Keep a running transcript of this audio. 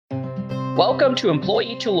Welcome to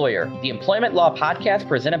Employee to Lawyer, the employment law podcast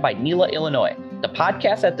presented by NELA Illinois, the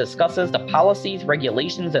podcast that discusses the policies,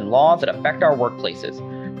 regulations, and laws that affect our workplaces,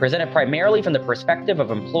 presented primarily from the perspective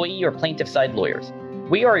of employee or plaintiff side lawyers.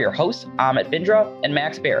 We are your hosts, Amit Bindra and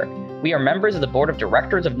Max Barrick. We are members of the Board of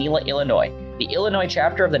Directors of NELA Illinois, the Illinois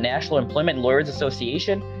chapter of the National Employment Lawyers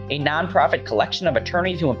Association, a nonprofit collection of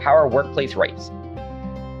attorneys who empower workplace rights.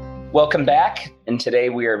 Welcome back. And today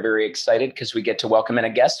we are very excited because we get to welcome in a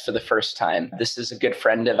guest for the first time. This is a good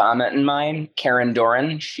friend of Amit and mine, Karen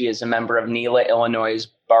Doran. She is a member of NELA Illinois'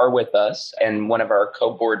 bar with us and one of our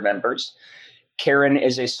co-board members. Karen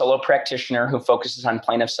is a solo practitioner who focuses on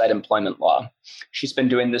plaintiff side employment law. She's been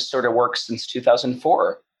doing this sort of work since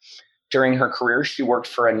 2004. During her career, she worked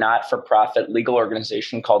for a not-for-profit legal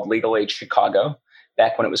organization called Legal Aid Chicago,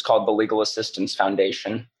 back when it was called the Legal Assistance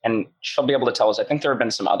Foundation. And she'll be able to tell us, I think there have been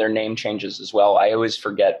some other name changes as well. I always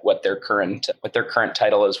forget what their current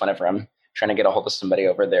title is whenever I'm trying to get a hold of somebody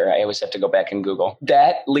over there. I always have to go back and Google.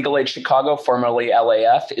 That Legal Aid Chicago, formerly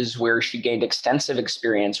LAF, is where she gained extensive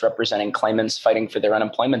experience representing claimants fighting for their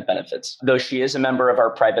unemployment benefits. Though she is a member of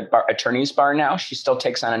our private attorneys bar now, she still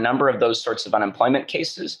takes on a number of those sorts of unemployment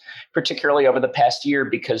cases, particularly over the past year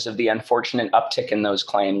because of the unfortunate uptick in those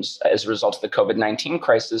claims as a result of the COVID-19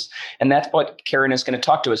 crisis. And that's what Karen is going to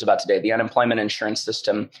talk to us about today, the unemployment insurance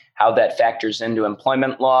system, how that factors into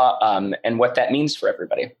employment law, and what that means for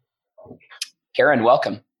everybody. Karen,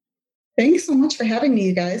 welcome. Thanks so much for having me,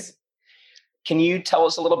 you guys. Can you tell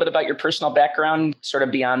us a little bit about your personal background, sort of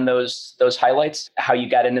beyond those highlights, how you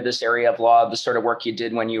got into this area of law, the sort of work you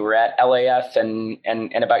did when you were at LAF,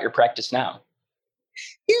 and about your practice now?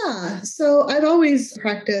 Yeah, so I've always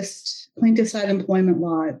practiced plaintiff side employment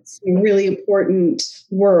law. It's really important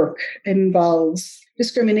work. It involves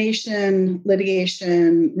discrimination,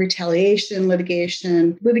 litigation, retaliation,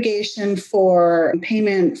 litigation for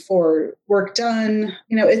payment for work done.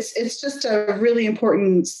 You know, it's just a really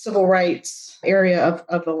important civil rights area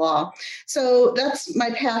of the law. So that's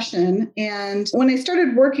my passion. And when I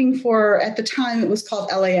started working at the time, it was called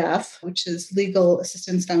LAF, which is Legal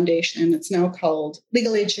Assistance Foundation. It's now called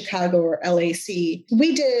Legal Aid Chicago, or LAC.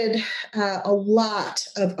 We did a lot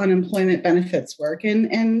of unemployment benefits work.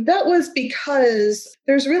 And that was because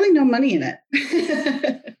there's really no money in it.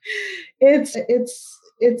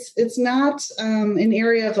 It's not an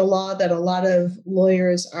area of the law that a lot of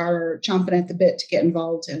lawyers are chomping at the bit to get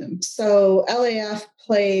involved in. So LAF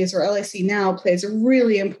plays, or LAC now plays, a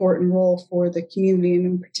really important role for the community, and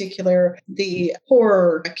in particular, the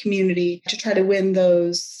poor community, to try to win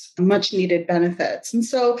those much needed benefits. And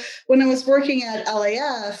so when I was working at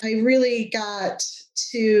LAF, I really got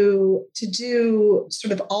to do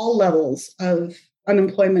sort of all levels of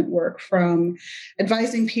unemployment work, from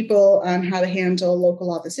advising people on how to handle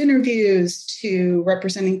local office interviews to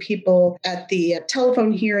representing people at the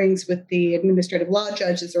telephone hearings with the administrative law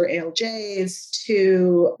judges, or ALJs,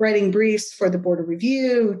 to writing briefs for the Board of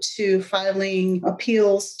Review, to filing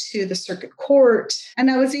appeals to the circuit court.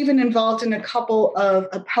 And I was even involved in a couple of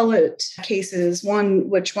appellate cases, one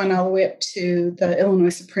which went all the way up to the Illinois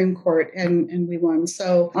Supreme Court, and we won.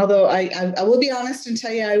 So although I will be honest and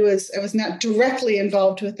tell you I was not directly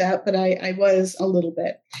involved with that, but I was a little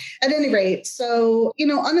bit. At any rate, so,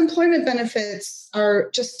 unemployment benefits are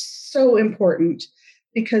just so important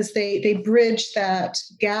because they bridge that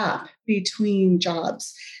gap between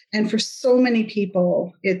jobs. And for so many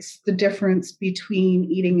people, it's the difference between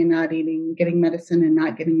eating and not eating, getting medicine and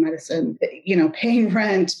not getting medicine, paying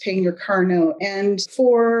rent, paying your car note. And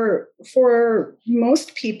for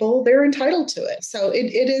most people, they're entitled to it. So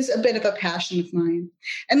it is a bit of a passion of mine.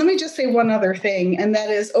 And let me just say one other thing, and that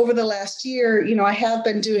is, over the last year, I have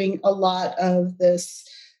been doing a lot of this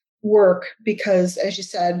work because, as you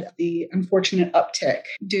said, the unfortunate uptick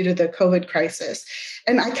due to the COVID crisis.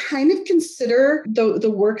 And I kind of consider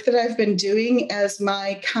the work that I've been doing as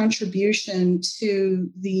my contribution to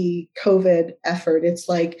the COVID effort. It's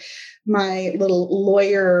like my little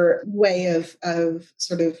lawyer way of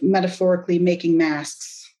sort of metaphorically making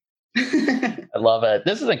masks. I love it.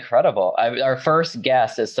 This is incredible. Our first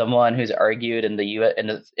guest is someone who's argued in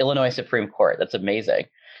the Illinois Supreme Court. That's amazing.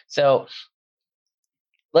 So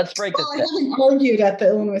let's break this down. I haven't argued at the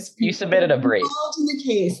Illinois Supreme Court. You submitted a brief. Involved in the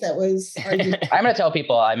case that was argued. I'm going to tell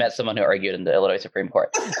people I met someone who argued in the Illinois Supreme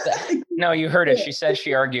Court. No, you heard it. She said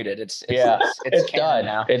she argued it. It's done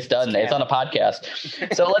now. It's done. It's on a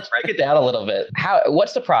podcast. So let's break it down a little bit.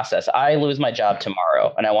 What's the process? I lose my job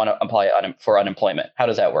tomorrow and I want to apply for unemployment. How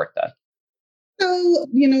does that work then? So,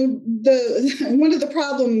 the one of the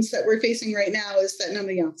problems that we're facing right now is that none of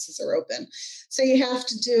the offices are open. So you have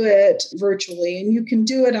to do it virtually, and you can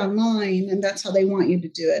do it online, and that's how they want you to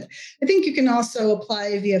do it. I think you can also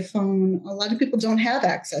apply via phone. A lot of people don't have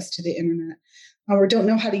access to the internet or don't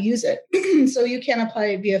know how to use it. So you can apply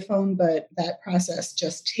it via phone, but that process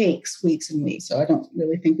just takes weeks and weeks. So I don't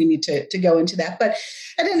really think we need to go into that. But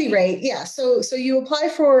at any rate, yeah. So you apply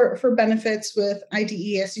for benefits with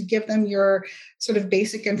IDES. You give them your sort of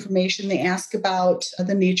basic information. They ask about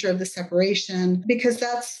the nature of the separation, because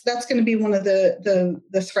that's going to be one of the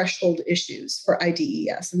threshold issues for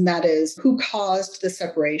IDES, and that is who caused the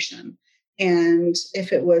separation. And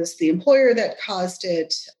if it was the employer that caused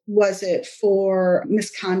it, was it for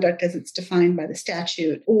misconduct as it's defined by the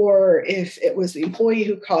statute? Or if it was the employee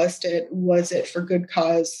who caused it, was it for good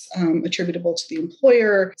cause attributable to the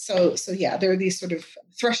employer? So yeah, there are these sort of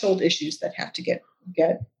threshold issues that have to get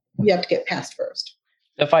passed first.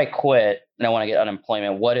 If I quit and I want to get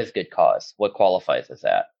unemployment, what is good cause? What qualifies as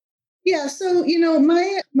that? Yeah, so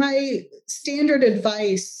my standard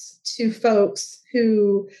advice to folks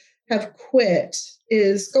who have quit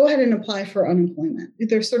is go ahead and apply for unemployment.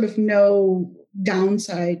 There's sort of no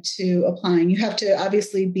downside to applying. You have to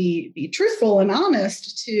obviously be truthful and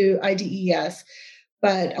honest to IDES,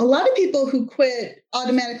 but a lot of people who quit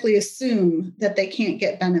automatically assume that they can't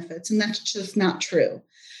get benefits, and that's just not true.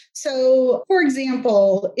 So, for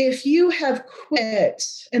example, if you have quit,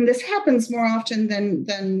 and this happens more often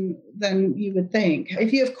than you would think,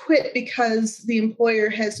 if you have quit because the employer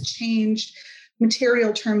has changed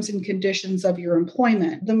material terms and conditions of your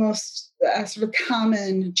employment, the most sort of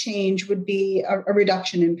common change would be a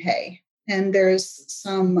reduction in pay. And there's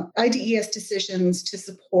some IDES decisions to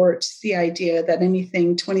support the idea that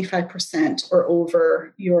anything 25% or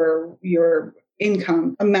over your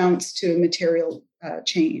income amounts to a material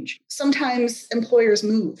change. Sometimes employers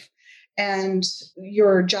move and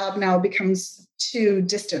your job now becomes too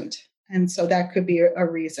distant. And so that could be a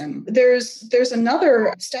reason. There's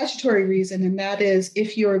another statutory reason, and that is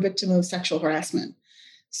if you're a victim of sexual harassment.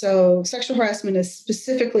 So sexual harassment is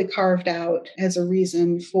specifically carved out as a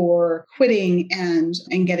reason for quitting and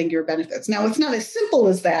getting your benefits. Now, it's not as simple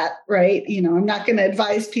as that, right? I'm not going to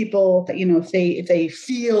advise people that, if they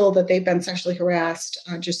feel that they've been sexually harassed,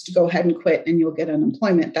 just to go ahead and quit and you'll get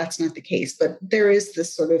unemployment. That's not the case, but there is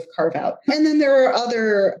this sort of carve out. And then there are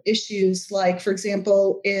other issues like, for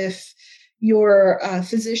example, if your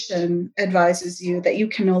physician advises you that you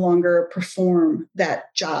can no longer perform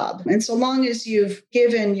that job. And so long as you've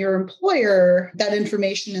given your employer that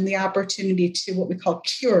information and the opportunity to what we call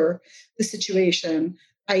cure the situation,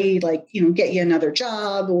 i.e. get you another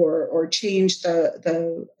job or change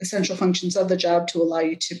the essential functions of the job to allow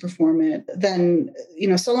you to perform it, then,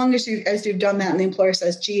 so long as you've done that and the employer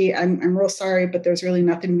says, gee, I'm real sorry, but there's really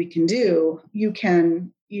nothing we can do, you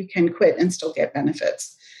can quit and still get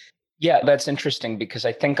benefits. Yeah, that's interesting because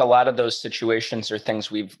I think a lot of those situations are things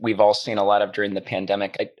we've all seen a lot of during the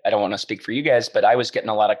pandemic. I don't want to speak for you guys, but I was getting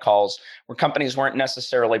a lot of calls where companies weren't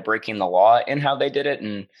necessarily breaking the law in how they did it,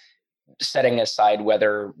 and setting aside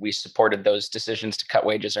whether we supported those decisions to cut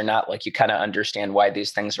wages or not. Like, you kind of understand why these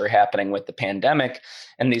things are happening with the pandemic.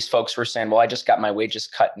 And these folks were saying, well, I just got my wages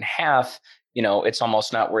cut in half. It's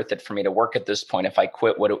almost not worth it for me to work at this point. If I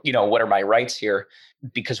quit, what are my rights here?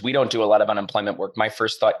 Because we don't do a lot of unemployment work. My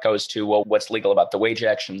first thought goes to, well, what's legal about the wage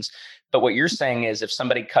actions? But what you're saying is if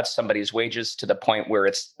somebody cuts somebody's wages to the point where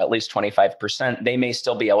it's at least 25%, they may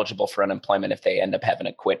still be eligible for unemployment if they end up having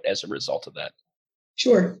to quit as a result of that.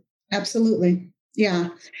 Sure. Absolutely. Yeah.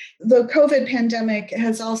 The COVID pandemic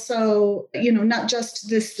has also, not just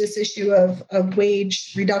this issue of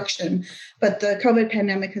wage reduction, but the COVID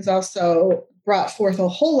pandemic has also brought forth a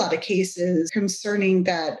whole lot of cases concerning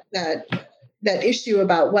that issue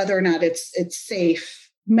about whether or not it's safe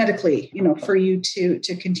medically, for you to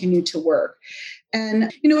continue to work.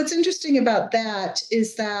 And, what's interesting about that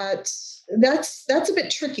is that's a bit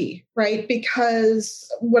tricky, right? Because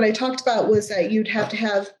what I talked about was that you'd have to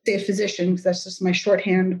have, say, a physician, because that's just my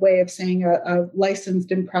shorthand way of saying a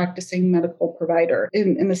licensed and practicing medical provider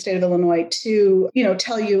in the state of Illinois to,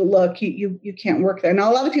 tell you, look, you can't work there. Now,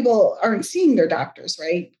 a lot of people aren't seeing their doctors,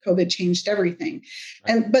 right? COVID changed everything.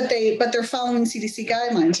 But they're following CDC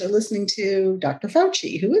guidelines. They're listening to Dr.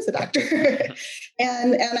 Fauci, who is a doctor,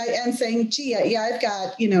 and saying, gee, yeah, I've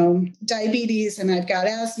got, diabetes and I've got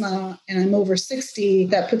asthma and I'm over 60,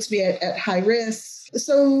 that puts me at high risk.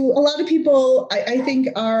 So a lot of people, I think,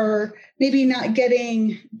 are maybe not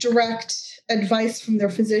getting direct advice from their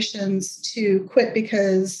physicians to quit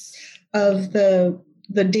because of the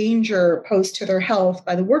the danger posed to their health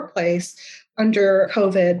by the workplace under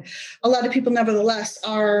COVID, a lot of people nevertheless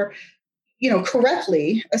are,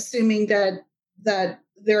 correctly assuming that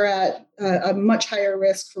they're at a much higher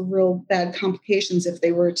risk for real bad complications if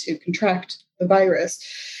they were to contract the virus,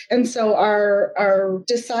 and so are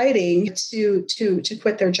deciding to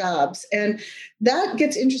quit their jobs. And that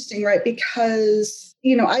gets interesting, right? Because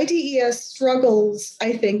IDES struggles.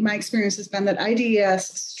 I think my experience has been that IDES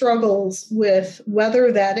struggles with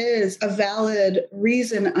whether that is a valid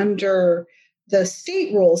reason under the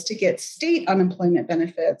state rules to get state unemployment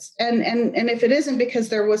benefits. And if it isn't because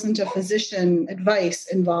there wasn't a physician advice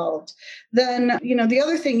involved, then, the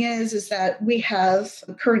other thing is that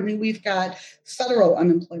we've got federal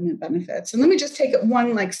unemployment benefits. And let me just take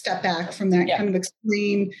one step back from that, kind of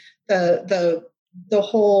explain the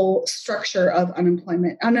whole structure of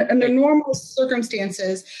unemployment. Under normal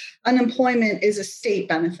circumstances, unemployment is a state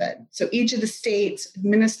benefit. So each of the states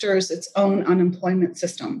administers its own unemployment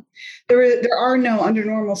system. Under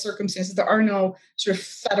normal circumstances, there are no sort of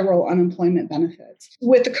federal unemployment benefits.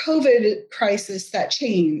 With the COVID crisis, that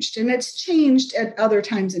changed, and it's changed at other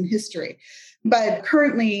times in history. But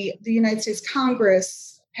currently, the United States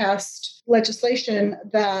Congress passed legislation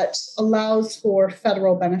that allows for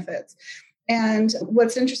federal benefits. And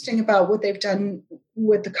what's interesting about what they've done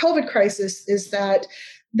with the COVID crisis is that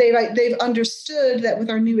they've understood that with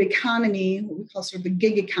our new economy, what we call sort of the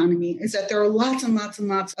gig economy, is that there are lots and lots and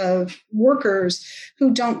lots of workers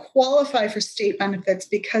who don't qualify for state benefits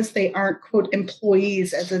because they aren't, quote,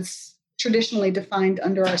 employees as it's traditionally defined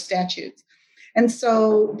under our statutes. And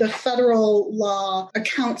so the federal law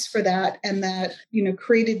accounts for that, and that,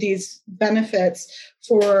 created these benefits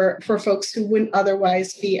for folks who wouldn't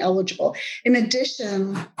otherwise be eligible. In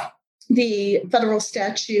addition, the federal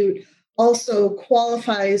statute also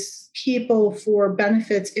qualifies people for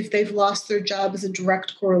benefits if they've lost their job as a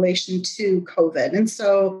direct correlation to COVID. And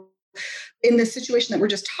so in the situation that we're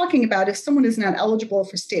just talking about, if someone is not eligible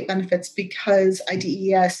for state benefits because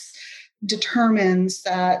IDES determines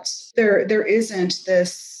that there isn't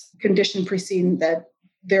this condition preceding that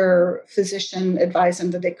their physician advised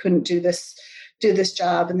them that they couldn't do this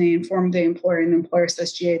job, and they informed the employer, and the employer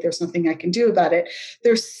says, "GA, there's nothing I can do about it."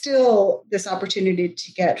 There's still this opportunity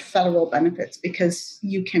to get federal benefits because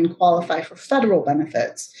you can qualify for federal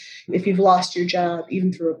benefits if you've lost your job,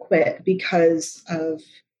 even through a quit, because of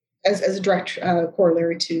as a direct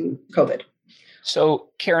corollary to COVID. So,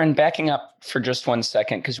 Karen, backing up for just 1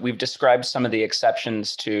 second, because we've described some of the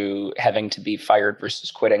exceptions to having to be fired versus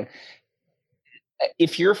quitting.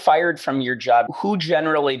 If you're fired from your job, who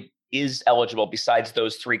generally is eligible besides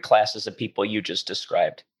those three classes of people you just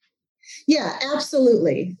described? Yeah,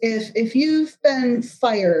 absolutely. If you've been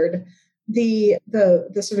fired, the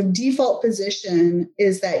sort of default position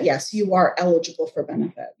is that, yes, you are eligible for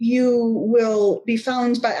benefit. You will be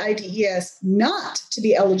found by IDES not to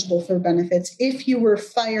be eligible for benefits if you were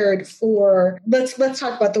fired for, let's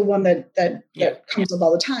talk about the one that comes up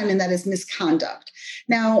all the time, and that is misconduct.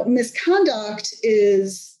 Now, misconduct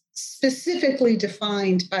is specifically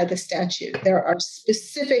defined by the statute. There are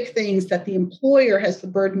specific things that the employer has the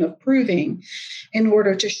burden of proving in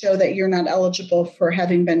order to show that you're not eligible for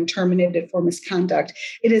having been terminated for misconduct.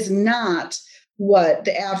 It is not what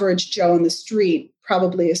the average Joe on the street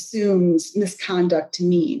probably assumes misconduct to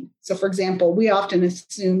mean. So, for example, we often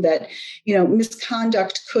assume that,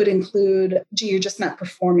 misconduct could include, gee, you're just not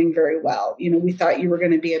performing very well. We thought you were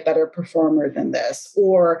going to be a better performer than this,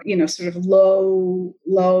 or, sort of low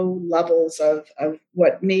levels of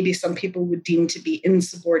what maybe some people would deem to be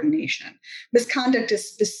insubordination. Misconduct is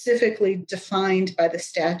specifically defined by the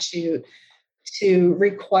statute to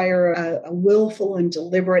require a willful and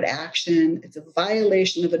deliberate action. It's a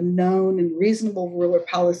violation of a known and reasonable rule or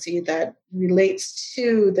policy that relates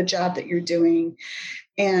to the job that you're doing.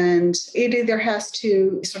 And it either has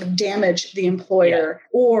to sort of damage the employer,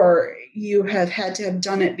 or you have had to have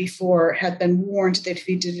done it before, have been warned that if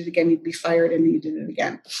you did it again, you'd be fired, and then you did it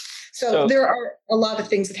again. So there are a lot of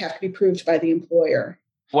things that have to be proved by the employer.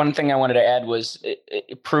 One thing I wanted to add was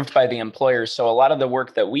it proved by the employer. So a lot of the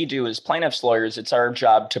work that we do as plaintiffs lawyers, it's our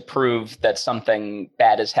job to prove that something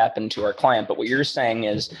bad has happened to our client. But what you're saying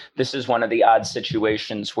is this is one of the odd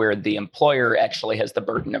situations where the employer actually has the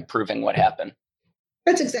burden of proving what happened.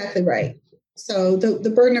 That's exactly right. So the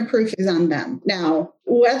burden of proof is on them. Now,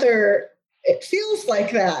 whether it feels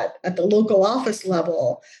like that at the local office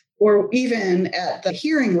level, or even at the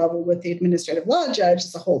hearing level with the administrative law judge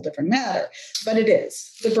is a whole different matter. But it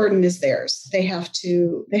is. The burden is theirs. They have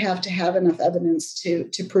to have enough evidence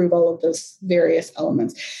to prove all of those various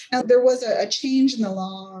elements. Now, there was a change in the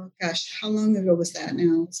law, gosh, how long ago was that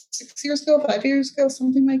now? 6 years ago, 5 years ago,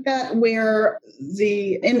 something like that, where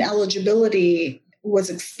the ineligibility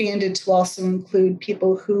was expanded to also include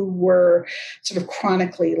people who were sort of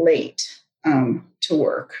chronically late to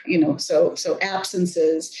work, so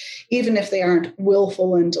absences, even if they aren't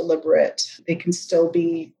willful and deliberate, they can still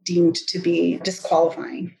be deemed to be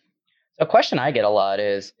disqualifying. A question I get a lot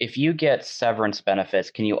is, if you get severance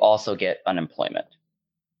benefits, can you also get unemployment?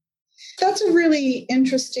 That's a really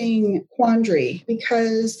interesting quandary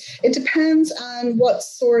because it depends on what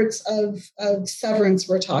sorts of severance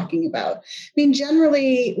we're talking about. I mean,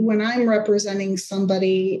 generally, when I'm representing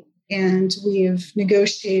somebody and we've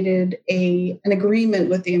negotiated an agreement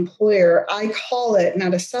with the employer, I call it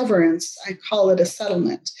not a severance, I call it a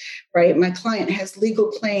settlement, right? My client has legal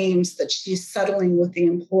claims that she's settling with the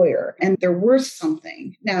employer and they're worth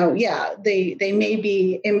something. Now, yeah, they may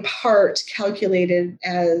be in part calculated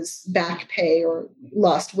as back pay or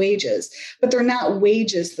lost wages, but they're not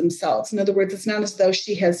wages themselves. In other words, it's not as though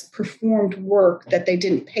she has performed work that they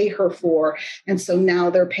didn't pay her for. And so now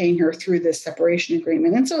they're paying her through this separation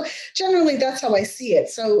agreement. And so generally, that's how I see it.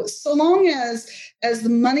 So long as the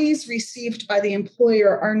monies received by the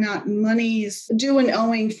employer are not monies due and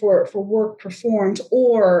owing for work performed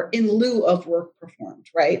or in lieu of work performed,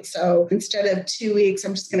 right? So instead of 2 weeks,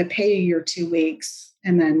 I'm just going to pay you your 2 weeks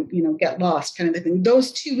and then, get lost kind of a thing.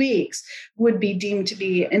 Those 2 weeks would be deemed to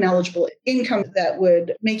be ineligible income that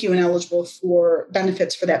would make you ineligible for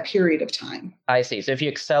benefits for that period of time. I see. So if you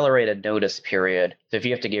accelerate a notice period, so if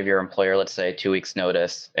you have to give your employer, let's say 2 weeks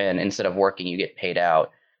notice, and instead of working, you get paid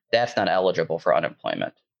out, that's not eligible for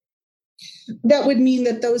unemployment. That would mean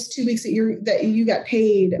that those 2 weeks that you got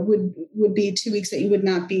paid would be 2 weeks that you would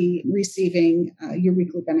not be receiving your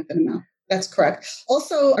weekly benefit amount. That's correct.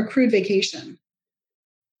 Also, accrued vacation.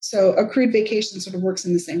 So accrued vacation sort of works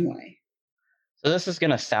in the same way. So this is going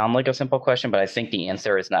to sound like a simple question, but I think the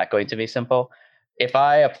answer is not going to be simple. If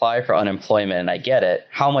I apply for unemployment and I get it,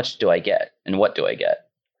 how much do I get and what do I get?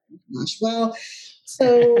 Gosh, well,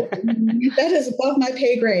 so that is above my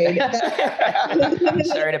pay grade.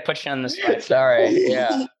 Sorry to put you on the spot. Sorry.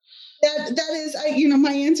 Yeah. That is,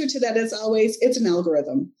 my answer to that is always, it's an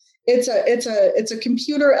algorithm. It's a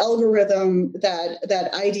computer algorithm that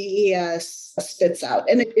IDES spits out,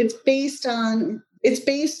 and it's based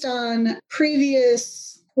on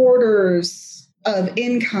previous quarters of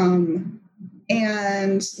income.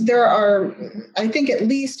 And there are, I think, at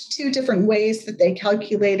least 2 different ways that they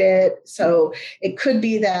calculate it. So it could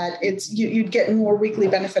be that you'd get more weekly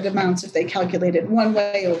benefit amounts if they calculate it one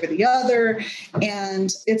way over the other.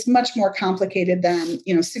 And it's much more complicated than,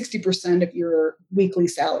 60% of your weekly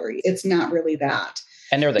salary. It's not really that.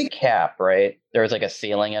 And there's a cap, right? There's like a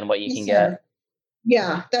ceiling on what you can get.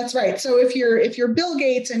 Yeah, that's right. So if you're Bill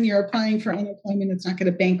Gates and you're applying for unemployment, it's not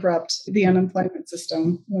going to bankrupt the unemployment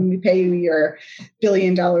system when we pay you your $1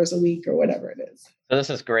 billion a week or whatever it is. So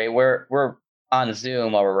this is great. We're on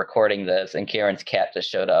Zoom while we're recording this, and Karen's cat just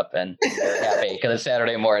showed up, and they're happy because it's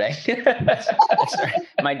Saturday morning.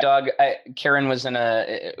 My dog, Karen,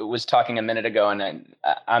 was talking a minute ago, and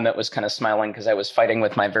Amit was kind of smiling because I was fighting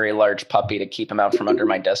with my very large puppy to keep him out from under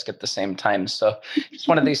my desk at the same time. So it's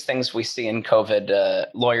one of these things we see in COVID,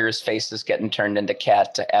 lawyers' faces getting turned into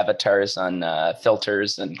cat avatars on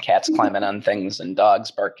filters, and cats climbing on things and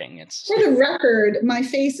dogs barking. It's for the record, my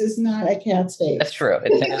face is not a cat's face. That's true.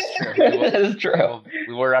 It is true. That is true.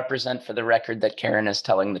 We will represent for the record that Karen is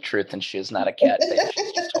telling the truth and she is not a cat.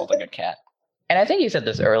 She's just holding a cat. And I think you said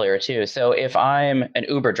this earlier too. So if I'm an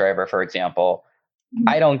Uber driver, for example,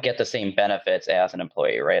 I don't get the same benefits as an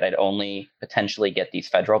employee, right? I'd only potentially get these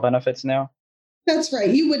federal benefits now. That's right.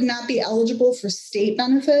 You would not be eligible for state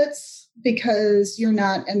benefits because you're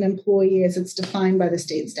not an employee as it's defined by the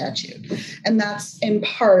state statute. And that's in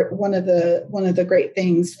part one of the great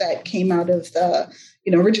things that came out of the,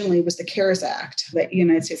 originally was the CARES Act that the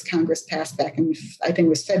United States Congress passed back in, I think it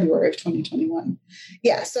was February of 2021.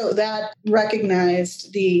 Yeah, so that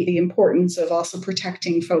recognized the importance of also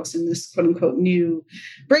protecting folks in this quote unquote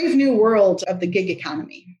brave new world of the gig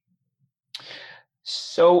economy.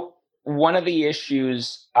 So one of the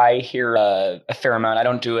issues I hear a fair amount, I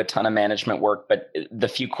don't do a ton of management work, but the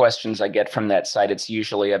few questions I get from that side, it's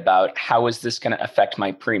usually about how is this going to affect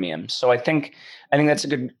my premium? So I think that's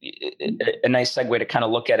a nice segue to kind of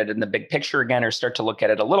look at it in the big picture again, or start to look at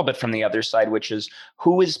it a little bit from the other side, which is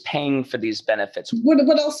who is paying for these benefits?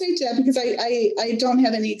 What I'll say to that, because I don't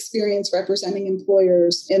have any experience representing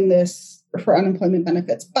employers in this for unemployment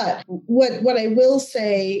benefits. But what I will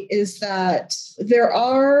say is that there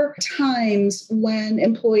are times when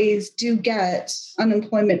employees do get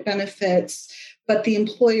unemployment benefits, but the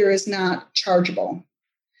employer is not chargeable.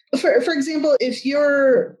 For example, if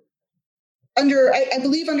you're under, I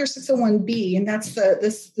believe under 601B, and that's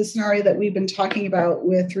the scenario that we've been talking about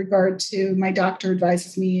with regard to my doctor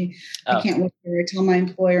advises me, I can't work here. I tell my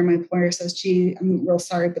employer says, gee, I'm real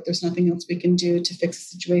sorry, but there's nothing else we can do to fix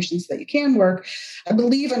the situation so that you can work. I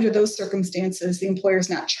believe under those circumstances, the employer is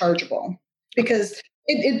not chargeable because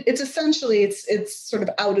it's essentially, it's sort of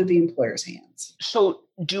out of the employer's hands. So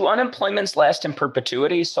do unemployments last in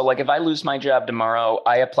perpetuity? So like if I lose my job tomorrow,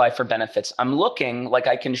 I apply for benefits. I'm looking like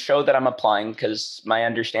I can show that I'm applying because my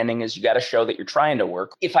understanding is you got to show that you're trying to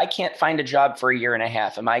work. If I can't find a job for a year and a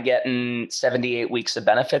half, am I getting 78 weeks of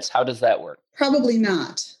benefits? How does that work? Probably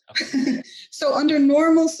not. Okay. So under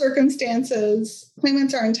normal circumstances,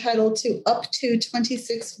 claimants are entitled to up to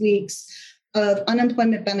 26 weeks of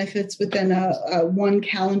unemployment benefits within a 1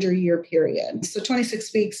 calendar year period. So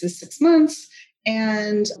 26 weeks is 6 months.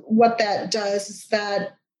 And what that does is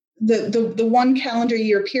that the 1 calendar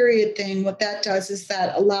year period thing, what that does is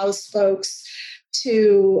that allows folks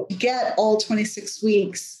to get all 26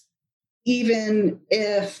 weeks, even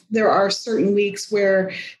if there are certain weeks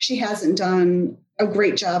where she hasn't done a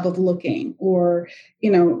great job of looking, or,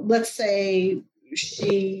 let's say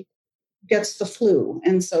she gets the flu.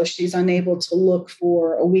 And so she's unable to look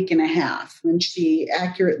for a week and a half. And she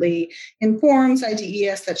accurately informs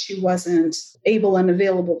IDES that she wasn't able and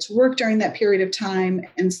available to work during that period of time.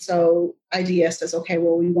 And so IDES says, okay,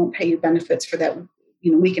 well, we won't pay you benefits for that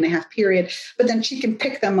week and a half period, but then she can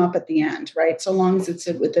pick them up at the end, right? So long as it's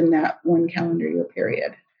within that 1 calendar year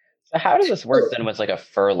period. So how does this work then with like a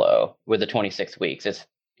furlough with the 26 weeks?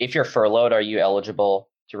 If you're furloughed, are you eligible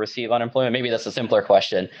to receive unemployment? Maybe that's a simpler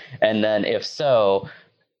question. And then if so,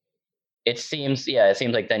 it seems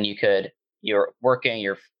like then you're working,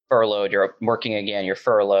 you're furloughed, you're working again, you're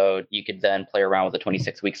furloughed. You could then play around with the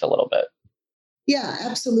 26 weeks a little bit. Yeah,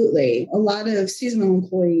 absolutely. A lot of seasonal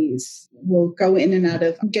employees will go in and out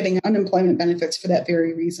of getting unemployment benefits for that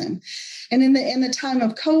very reason. And in the time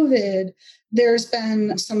of COVID, there's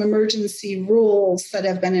been some emergency rules that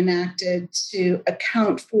have been enacted to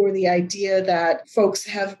account for the idea that folks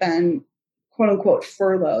have been, quote unquote,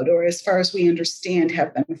 furloughed, or as far as we understand,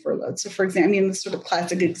 have been furloughed. So for example, the sort of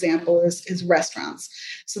classic example is restaurants.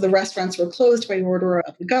 So the restaurants were closed by order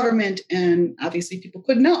of the government, and obviously people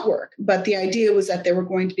could not work. But the idea was that they were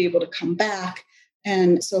going to be able to come back.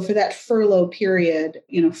 And so for that furlough period,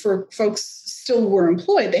 for folks still were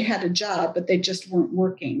employed, they had a job, but they just weren't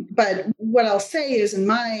working. But what I'll say is, in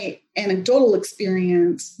my anecdotal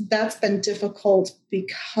experience, that's been difficult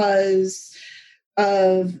because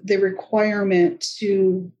of the requirement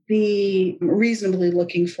to be reasonably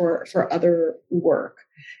looking for other work.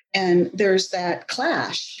 And there's that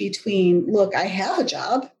clash between, look, I have a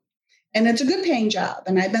job, and it's a good paying job,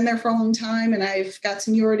 and I've been there for a long time, and I've got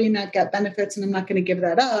seniority, and I've got benefits, and I'm not going to give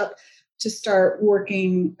that up to start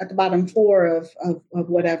working at the bottom floor of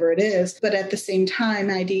whatever it is. But at the same time,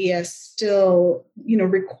 IDES still,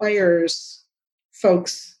 requires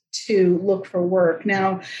folks to look for work.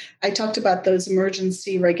 Now, I talked about those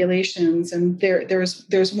emergency regulations, and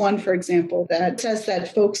there's one, for example, that says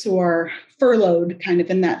that folks who are furloughed kind of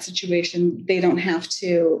in that situation, they don't have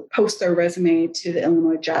to post their resume to the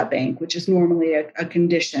Illinois Job Bank, which is normally a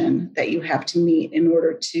condition that you have to meet in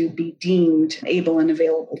order to be deemed able and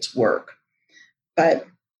available to work. But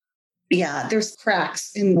yeah, there's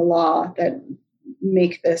cracks in the law that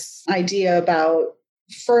make this idea about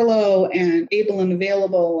furlough and able and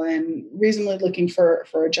available and reasonably looking for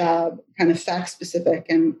a job kind of fact specific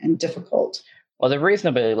and difficult. Well, the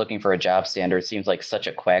reasonably looking for a job standard seems like such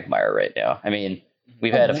a quagmire right now. I mean,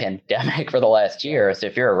 we've had a pandemic for the last year. So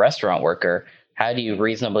if you're a restaurant worker, how do you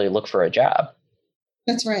reasonably look for a job?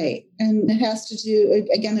 That's right. And it has to do,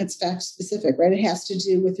 again, it's fact specific, right? It has to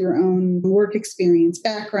do with your own work experience,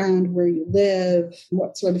 background, where you live,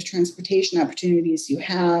 what sort of transportation opportunities you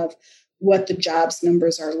have, what the jobs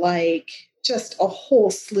numbers are like, just a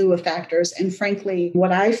whole slew of factors. And frankly,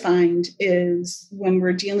 what I find is when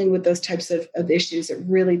we're dealing with those types of issues, it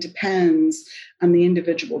really depends on the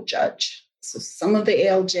individual judge. So some of the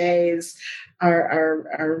ALJs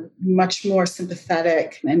are much more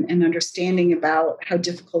sympathetic and understanding about how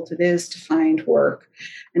difficult it is to find work,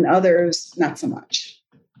 and others not so much.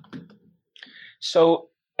 So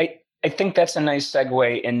I think that's a nice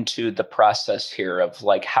segue into the process here of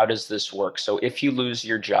like, how does this work? So if you lose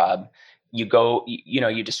your job, you go,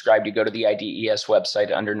 you described you go to the IDES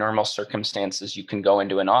website. Under normal circumstances, you can go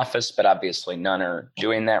into an office, but obviously none are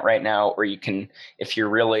doing that right now. Or you can, if you're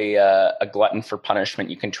really a glutton for punishment,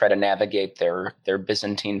 you can try to navigate their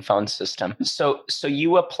Byzantine phone system. So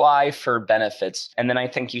you apply for benefits. And then I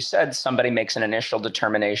think you said somebody makes an initial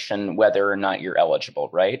determination whether or not you're eligible,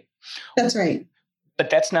 right? That's right. But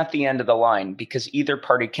that's not the end of the line, because either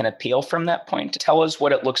party can appeal from that point. Tell us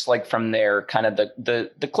what it looks like from there, kind of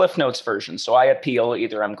the Cliff Notes version. So I appeal,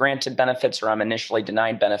 either I'm granted benefits or I'm initially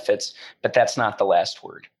denied benefits, but that's not the last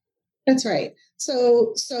word. That's right.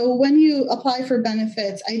 So when you apply for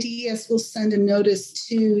benefits, IDES will send a notice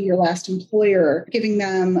to your last employer, giving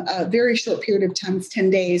them a very short period of time, 10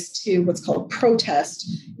 days, to what's called protest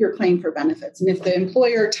your claim for benefits. And if the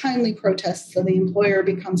employer timely protests, then the employer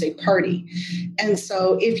becomes a party. And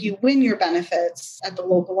so if you win your benefits at the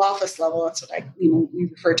local office level, that's what we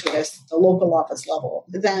refer to it as the local office level,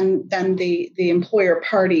 then the employer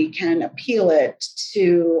party can appeal it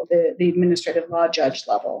to the administrative law judge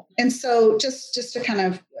level. And so just to kind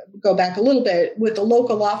of go back a little bit, with the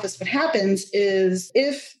local office, what happens is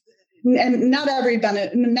not every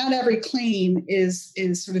claim is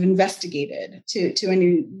sort of investigated to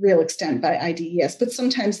any real extent by IDES, but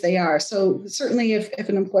sometimes they are. So certainly if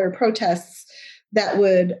an employer protests, that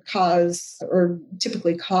would cause, or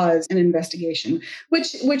typically cause, an investigation,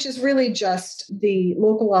 which is really just the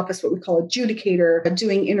local office, what we call adjudicator,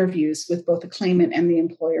 doing interviews with both the claimant and the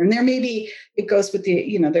employer. And it goes with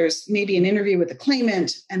there's maybe an interview with the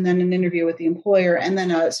claimant, and then an interview with the employer, and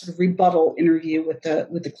then a sort of rebuttal interview with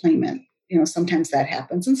the claimant. Sometimes that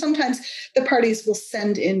happens. And sometimes the parties will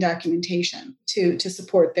send in documentation to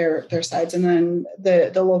support their sides. And then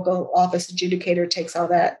the local office adjudicator takes all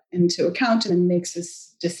that into account and makes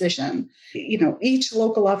his decision. Each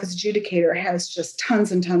local office adjudicator has just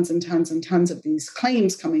tons and tons and tons and tons of these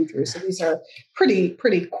claims coming through. So these are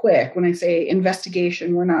pretty quick. When I say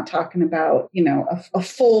investigation, we're not talking about, a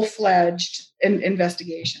full-fledged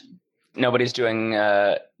investigation. Nobody's doing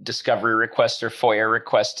discovery requests or FOIA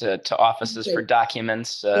requests to offices for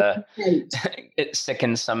documents. It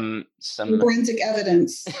sickens some forensic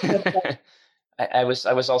evidence. I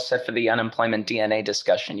was all set for the unemployment DNA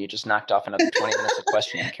discussion. You just knocked off another 20 minutes of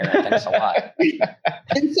questioning, Karen. Thanks a lot.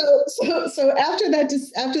 And so after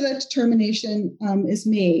that determination is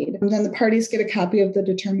made, and then the parties get a copy of the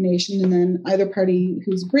determination, and then either party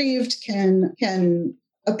who's aggrieved can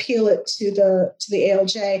appeal it to the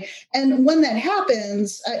ALJ. And when that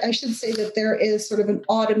happens, I should say that there is sort of an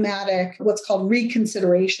automatic, what's called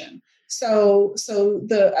reconsideration. So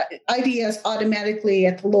the IDES automatically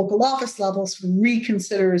at the local office level sort of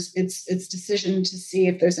reconsiders its decision to see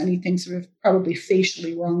if there's anything sort of probably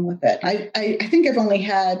facially wrong with it. I think I've only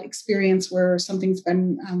had experience where something's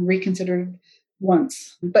been reconsidered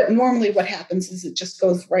once. But normally what happens is it just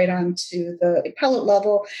goes right on to the appellate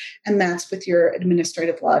level, and that's with your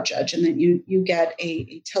administrative law judge. And then you get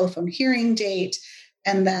a telephone hearing date,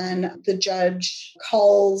 and then the judge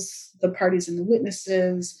calls the parties and the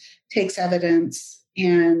witnesses, takes evidence,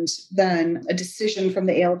 and then a decision from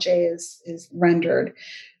the ALJ is rendered.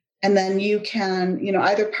 And then you can,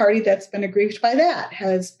 either party that's been aggrieved by that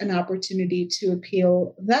has an opportunity to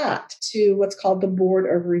appeal that to what's called the Board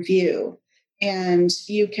of Review. And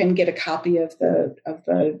you can get a copy of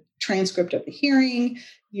the transcript of the hearing.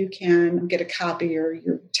 You can get a copy, or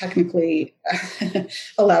you're technically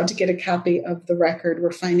allowed to get a copy of the record.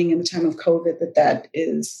 We're finding in the time of COVID that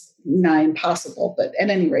is nigh impossible. But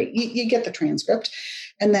at any rate, you get the transcript.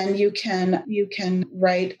 And then you can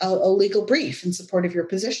write a legal brief in support of your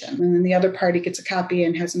position. And then the other party gets a copy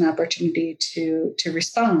and has an opportunity to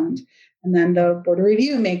respond. And then the Board of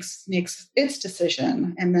Review makes its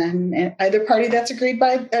decision. And then either party that's aggrieved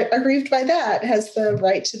by that has the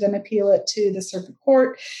right to then appeal it to the circuit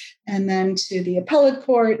court, and then to the appellate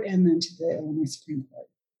court, and then to the Illinois Supreme Court.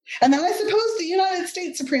 And then I suppose the United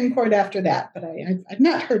States Supreme Court after that, but I've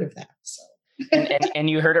not heard of that. So. and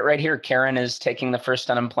you heard it right here. Karen is taking the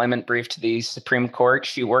first unemployment brief to the Supreme Court.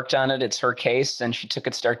 She worked on it. It's her case, and she took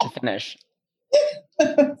it start to finish.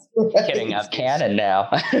 Right. Kidding. I'm canon now.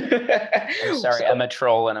 I'm sorry. I'm a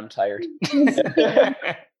troll and I'm tired.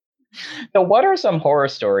 So what are some horror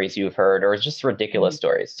stories you've heard, or just ridiculous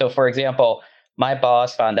stories? So, for example, my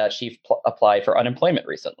boss found out she applied for unemployment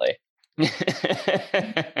recently.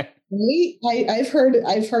 Right? I've heard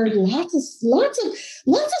lots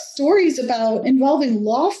of stories about involving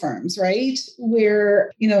law firms, right?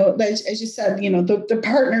 Where, as you said, the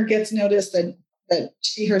partner gets notice that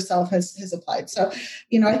she herself has applied. So,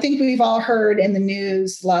 I think we've all heard in the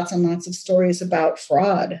news lots and lots of stories about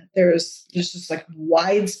fraud. There's just like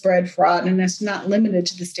widespread fraud, and it's not limited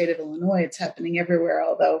to the state of Illinois. It's happening everywhere.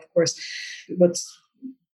 Although, of course, what's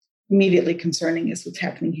immediately concerning is what's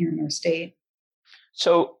happening here in our state.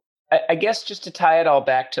 So I guess just to tie it all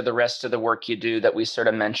back to the rest of the work you do that we sort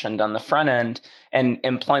of mentioned on the front end and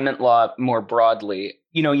employment law more broadly,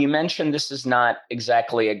 you mentioned this is not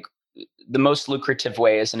exactly the most lucrative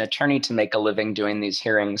way as an attorney to make a living doing these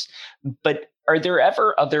hearings. But are there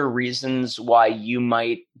ever other reasons why you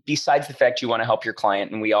might, besides the fact you want to help your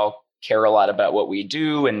client, and we all care a lot about what we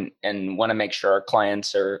do and want to make sure our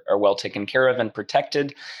clients are well taken care of and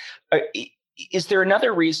protected, is there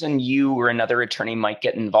another reason you or another attorney might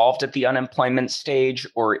get involved at the unemployment stage?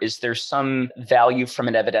 Or is there some value from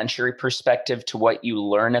an evidentiary perspective to what you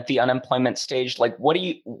learn at the unemployment stage? Like,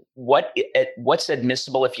 what's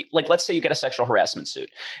admissible if you, like, let's say you get a sexual harassment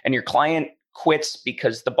suit and your client quits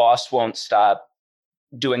because the boss won't stop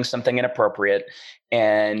doing something inappropriate,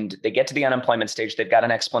 and they get to the unemployment stage, they've got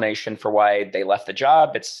an explanation for why they left the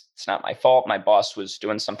job. It's not my fault. My boss was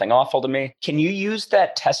doing something awful to me. Can you use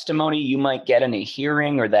that testimony you might get in a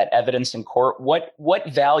hearing or that evidence in court? What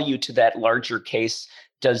value to that larger case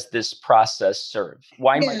does this process serve?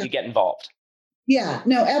 Why might you get involved? Yeah,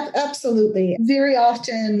 no, absolutely. Very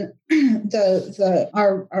often,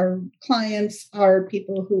 our clients are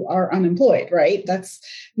people who are unemployed, right? That's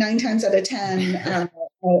 9 times out of 10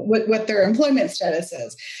 what their employment status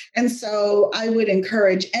is. And so I would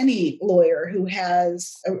encourage any lawyer who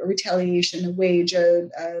has a retaliation, a wage,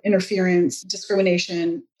 interference,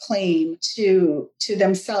 discrimination claim to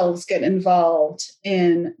themselves get involved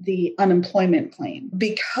in the unemployment claim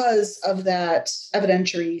because of that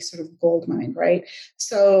evidentiary sort of gold mine, right?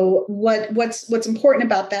 So what's important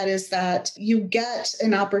about that is that you get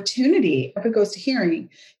an opportunity, if it goes to hearing,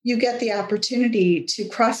 you get the opportunity to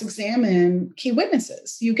cross-examine key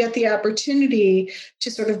witnesses. You get the opportunity to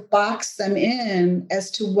sort of box them in as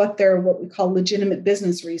to what we call legitimate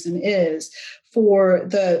business reason is for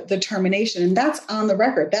the termination. And that's on the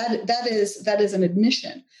record. That is an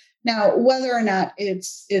admission. Now, whether or not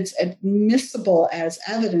it's admissible as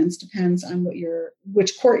evidence depends on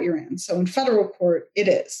which court you're in. So in federal court, it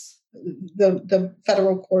is. The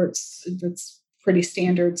federal courts, it's pretty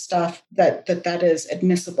standard stuff that is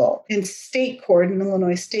admissible. In state court, in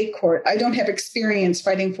Illinois state court, I don't have experience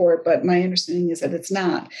fighting for it, but my understanding is that it's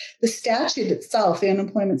not. The statute itself, the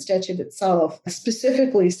unemployment statute itself,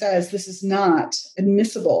 specifically says this is not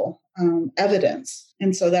admissible evidence.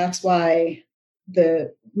 And so that's why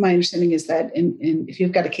my understanding is that if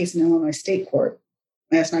you've got a case in Illinois state court,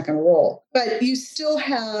 that's not going to roll. But you still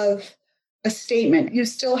have a statement, you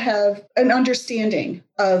still have an understanding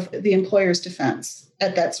of the employer's defense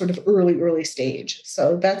at that sort of early stage.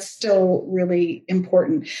 So that's still really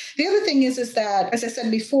important. The other thing is that, as I said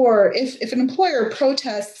before, if an employer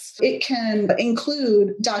protests, it can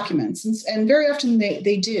include documents, and very often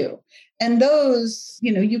they do. And those,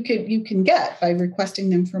 you can get by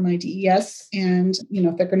requesting them from IDES. And,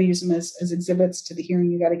 if they're going to use them as exhibits to the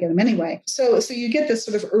hearing, you got to get them anyway. So you get this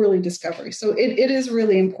sort of early discovery. So it is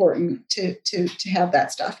really important to have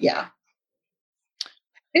that stuff. Yeah.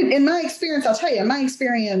 In my experience, I'll tell you,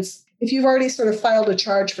 if you've already sort of filed a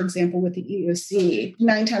charge, for example, with the EEOC,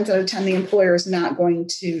 9 times out of 10, the employer is not going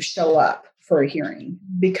to show up for a hearing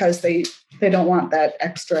because they don't want that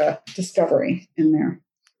extra discovery in there.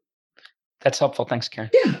 That's helpful. Thanks, Karen.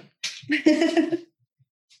 Yeah.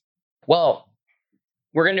 Well,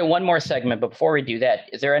 we're going to do one more segment, but before we do that,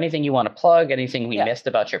 is there anything you want to plug? Anything we missed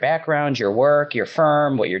about your background, your work, your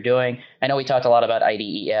firm, what you're doing? I know we talked a lot about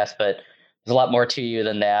IDES, but there's a lot more to you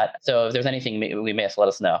than that. So if there's anything we missed, let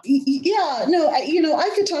us know. Yeah, no,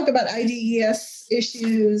 I could talk about IDES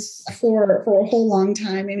issues for a whole long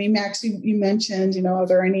time. I mean, Max, you mentioned, are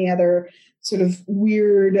there any other sort of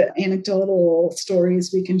weird anecdotal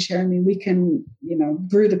stories we can share? I mean, we can,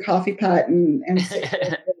 brew the coffee pot and sit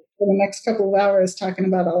for the next couple of hours talking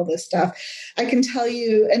about all this stuff. I can tell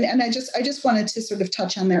you, and I just wanted to sort of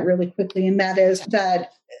touch on that really quickly, and that is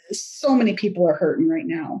that so many people are hurting right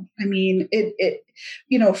now. I mean,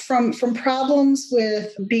 from problems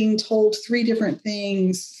with being told 3 different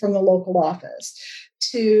things from the local office,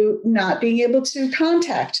 to not being able to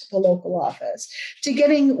contact the local office, to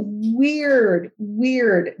getting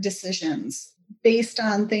weird decisions based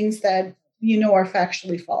on things that are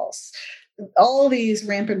factually false. all these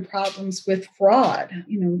rampant problems with fraud,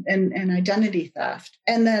 and identity theft.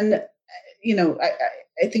 And then,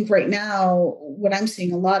 I think right now, what I'm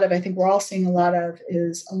seeing a lot of, I think we're all seeing a lot of,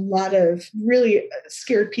 is a lot of really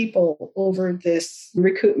scared people over this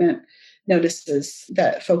recoupment notices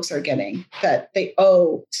that folks are getting, that they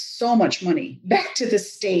owe so much money back to the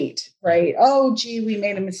state, right? Oh, gee, we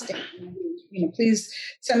made a mistake. Please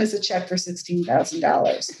send us a check for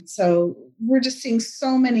 $16,000. So we're just seeing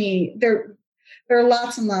so many, there are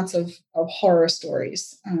lots and lots of horror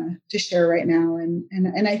stories to share right now.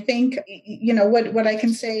 And I think, what I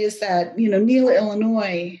can say is that, NELA,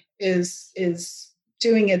 Illinois is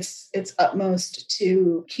doing its utmost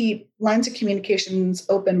to keep lines of communications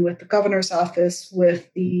open with the governor's office,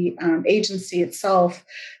 with the agency itself,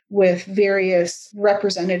 with various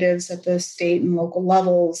representatives at the state and local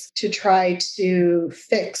levels to try to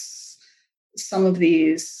fix some of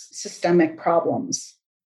these systemic problems.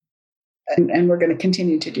 And we're going to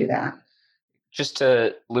continue to do that. Just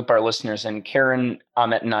to loop our listeners in, Karen,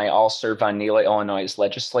 Amit, and I all serve on NELA, Illinois'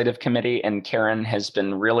 legislative committee, and Karen has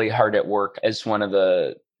been really hard at work as one of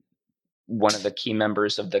the key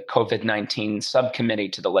members of the COVID-19 subcommittee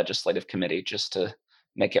to the legislative committee, just to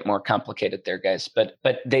make it more complicated there, guys. But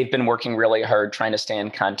they've been working really hard trying to stay in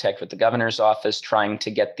contact with the governor's office, trying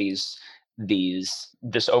to get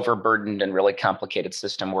this overburdened and really complicated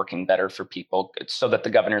system working better for people, so that the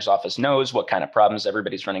governor's office knows what kind of problems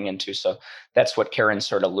everybody's running into. So that's what Karen's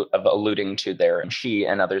sort of alluding to there. And she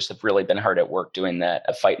and others have really been hard at work doing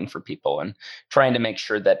that, fighting for people and trying to make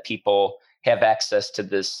sure that people have access to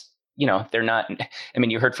this. They're not,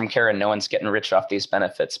 you heard from Karen, no one's getting rich off these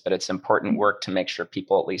benefits, but it's important work to make sure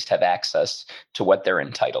people at least have access to what they're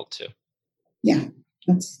entitled to. Yeah.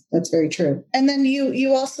 That's very true. And then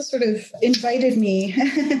you also sort of invited me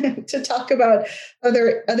to talk about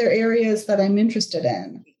other areas that I'm interested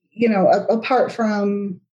in. Apart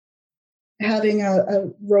from having a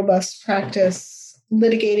robust practice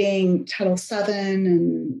litigating Title VII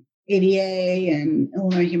and ADA and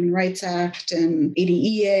Illinois Human Rights Act and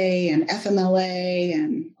ADEA and FMLA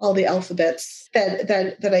and all the alphabets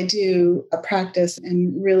that I do a practice,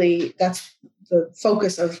 and really that's the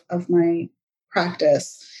focus of my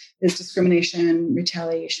practice is discrimination,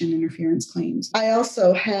 retaliation, interference claims. I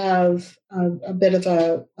also have a bit of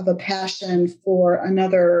a passion for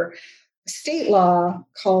another state law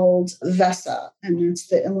called VESA, and it's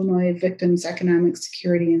the Illinois Victims Economic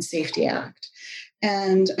Security and Safety Act.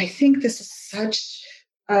 And I think this is such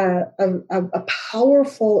a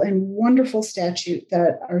powerful and wonderful statute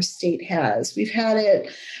that our state has. We've had it,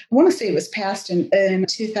 I want to say it was passed in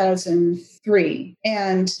 2003,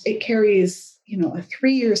 and it carries a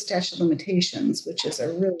 3-year statute of limitations, which is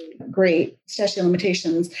a really great statute of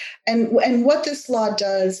limitations. And what this law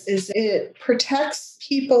does is it protects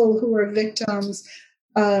people who are victims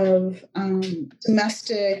of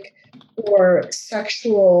domestic or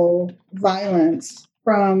sexual violence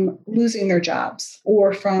from losing their jobs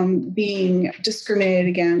or from being discriminated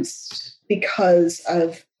against because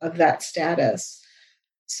of that status.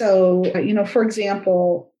 So, for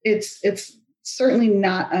example, it's certainly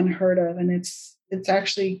not unheard of, and it's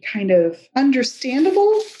actually kind of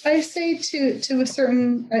understandable, I say, to a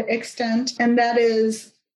certain extent. And that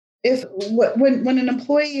is, when an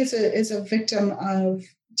employee is a victim of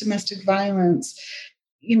domestic violence,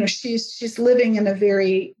 she's living in a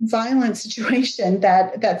very violent situation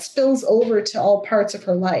that spills over to all parts of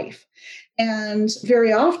her life, and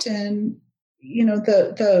very often,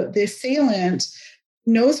 the assailant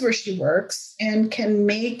knows where she works and can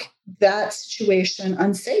make that situation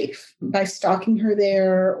unsafe by stalking her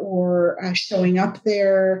there or showing up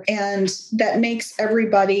there. And that makes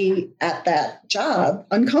everybody at that job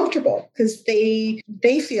uncomfortable because they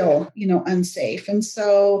feel, unsafe. And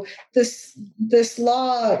so this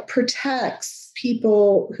law protects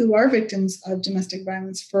people who are victims of domestic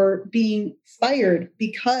violence for being fired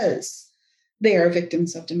because they are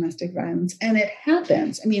victims of domestic violence. And it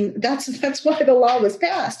happens. That's why the law was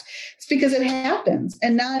passed. It's because it happens.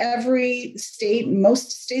 And not every state,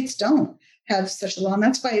 most states don't have such a law. And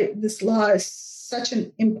that's why this law is such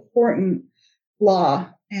an important law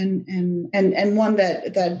and one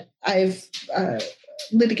that I've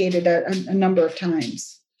litigated a number of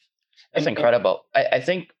times. That's incredible. I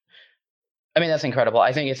think that's incredible.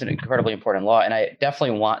 I think it's an incredibly important law. And I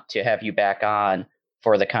definitely want to have you back on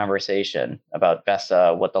for the conversation about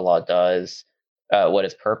VESA, what the law does, what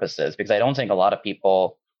its purpose is, because I don't think a lot of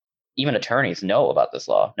people, even attorneys, know about this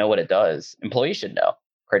law, know what it does. Employees should know,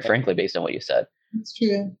 quite frankly, based on what you said. That's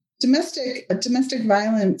true. Domestic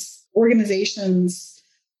violence organizations,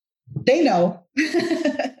 they know.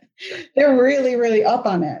 They're really, really up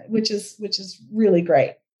on it, which is really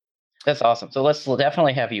great. That's awesome. So we'll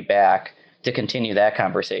definitely have you back to continue that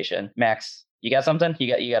conversation. Max, you got something?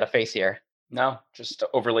 You got a face here. No, just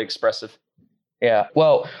overly expressive. Yeah.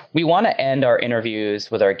 Well, we want to end our interviews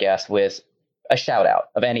with our guests with a shout out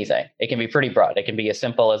of anything. It can be pretty broad. It can be as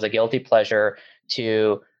simple as a guilty pleasure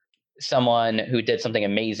to someone who did something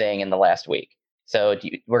amazing in the last week. So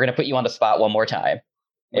we're going to put you on the spot one more time.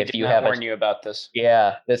 If you have warn you about this.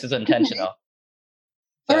 Yeah, this is intentional.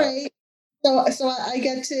 All right. So I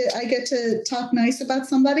get to talk nice about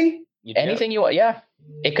somebody? Anything you want. Yeah.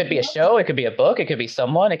 It could be a show, it could be a book, it could be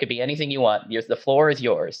someone, it could be anything you want. The floor is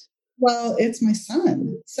yours. Well, it's my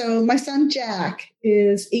son. So my son, Jack,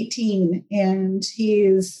 is 18 and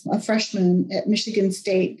he's a freshman at Michigan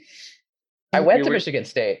State. I went to Michigan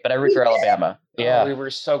State, but I root for Alabama. Yeah. We were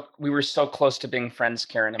so close to being friends,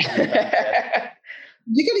 Karen.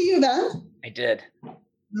 You go to U of M? I did.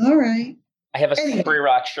 All right. I have a Slippery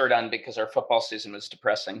Rock shirt on because our football season was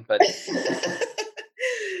depressing, but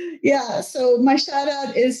yeah. So my shout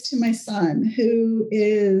out is to my son who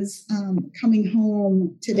is coming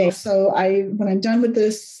home today. So when I'm done with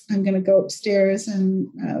this, I'm going to go upstairs and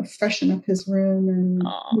freshen up his room. And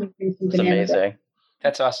that's amazing.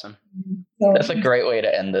 That's awesome. So, that's a great way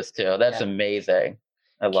to end this too. That's amazing.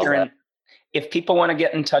 I love Karen, that. If people want to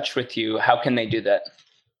get in touch with you, how can they do that?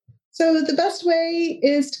 So the best way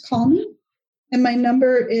is to call me. And my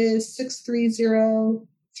number is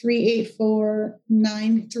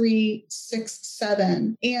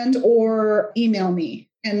 630-384-9367 and or email me.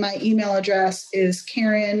 And my email address is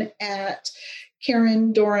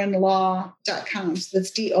Karen@KarenDoranLaw.com. So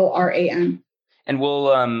that's DORAN. And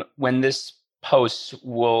we'll, when this posts,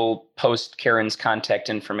 we'll post Karen's contact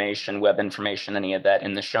information, web information, any of that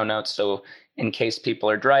in the show notes. So in case people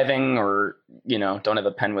are driving or, don't have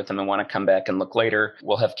a pen with them and want to come back and look later,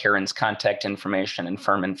 we'll have Karen's contact information and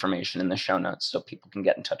firm information in the show notes so people can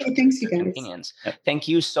get in touch with thanks, you guys. Convenience. Thank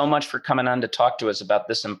you so much for coming on to talk to us about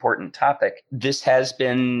this important topic. This has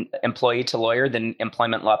been Employee to Lawyer, the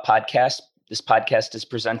Employment Law Podcast. This podcast is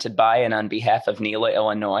presented by and on behalf of NELA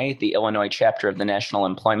Illinois, the Illinois chapter of the National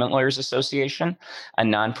Employment Lawyers Association, a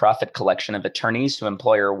nonprofit collection of attorneys who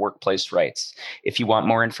employer workplace rights. If you want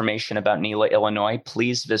more information about NELA Illinois,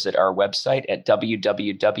 please visit our website at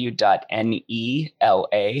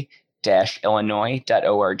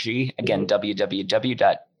www.nela-illinois.org. Again,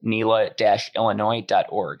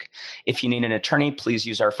 www.nela-illinois.org. If you need an attorney, please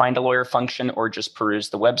use our Find a Lawyer function or just peruse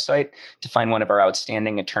the website to find one of our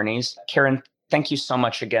outstanding attorneys. Karen, thank you so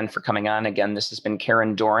much again for coming on. Again, this has been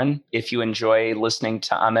Karen Doran. If you enjoy listening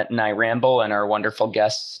to Amit and I ramble and our wonderful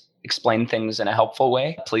guests explain things in a helpful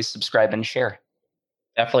way, please subscribe and share.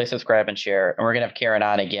 Definitely subscribe and share. And we're going to have Karen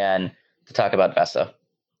on again to talk about VESA.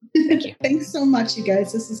 Thank you. Thanks so much, you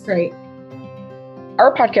guys. This is great.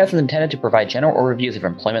 Our podcast is intended to provide general overviews of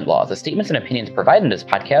employment laws. The statements and opinions provided in this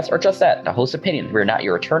podcast are just that, the host's opinions. We are not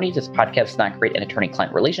your attorneys. This podcast does not create an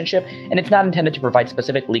attorney-client relationship, and it's not intended to provide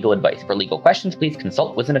specific legal advice. For legal questions, please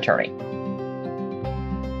consult with an attorney.